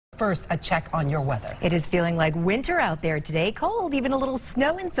first, a check on your weather. It is feeling like winter out there today. Cold, even a little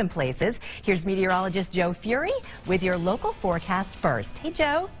snow in some places. Here's meteorologist Joe Fury with your local forecast first. Hey,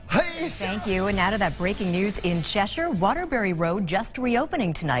 Joe. Hey, thank you. And now to that breaking news in Cheshire. Waterbury Road just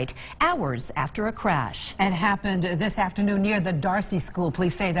reopening tonight, hours after a crash. It happened this afternoon near the Darcy School.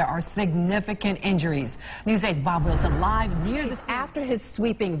 Police say there are significant injuries. News 8's Bob Wilson live near the scene. After his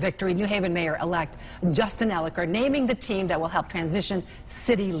sweeping victory, New Haven Mayor-elect Justin Elliker naming the team that will help transition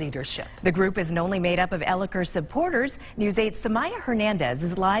city leadership. The group isn't only made up of Elliker supporters. News 8's Samaya Hernandez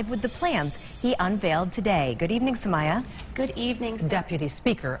is live with the plans he unveiled today. Good evening, Samaya. Good evening, Sarah. Deputy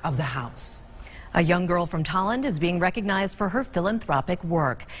Speaker of the House. A young girl from Tolland is being recognized for her philanthropic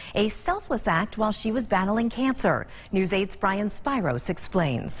work, a selfless act while she was battling cancer. News 8's Brian Spiros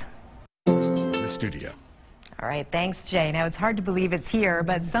explains. The studio. All right, thanks, Jay. Now, it's hard to believe it's here,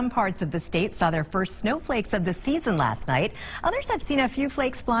 but some parts of the state saw their first snowflakes of the season last night. Others have seen a few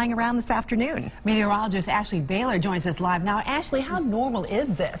flakes flying around this afternoon. Meteorologist Ashley Baylor joins us live now. Ashley, how normal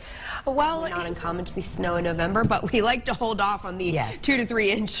is this? Well, not uncommon to see snow in November, but we like to hold off on the 2 to 3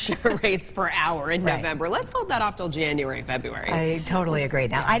 inch rates per hour in November. Let's hold that off till January, February. I totally agree.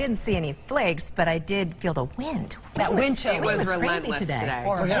 Now, I didn't see any flakes, but I did feel the wind. That wind chill was relentless today.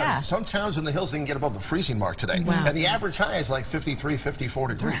 Oh, yeah. Some towns in the hills didn't get above the freezing mark today. Wow. And the average high is like 53, 54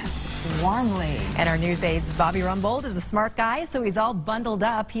 degrees. Warmly. And our News 8's Bobby Rumbold is a smart guy, so he's all bundled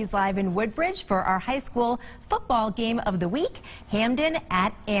up. He's live in Woodbridge for our high school football game of the week, Hamden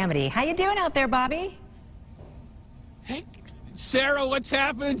at Amity. How you doing out there, Bobby? Hey, Sarah, what's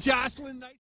happening, Jocelyn?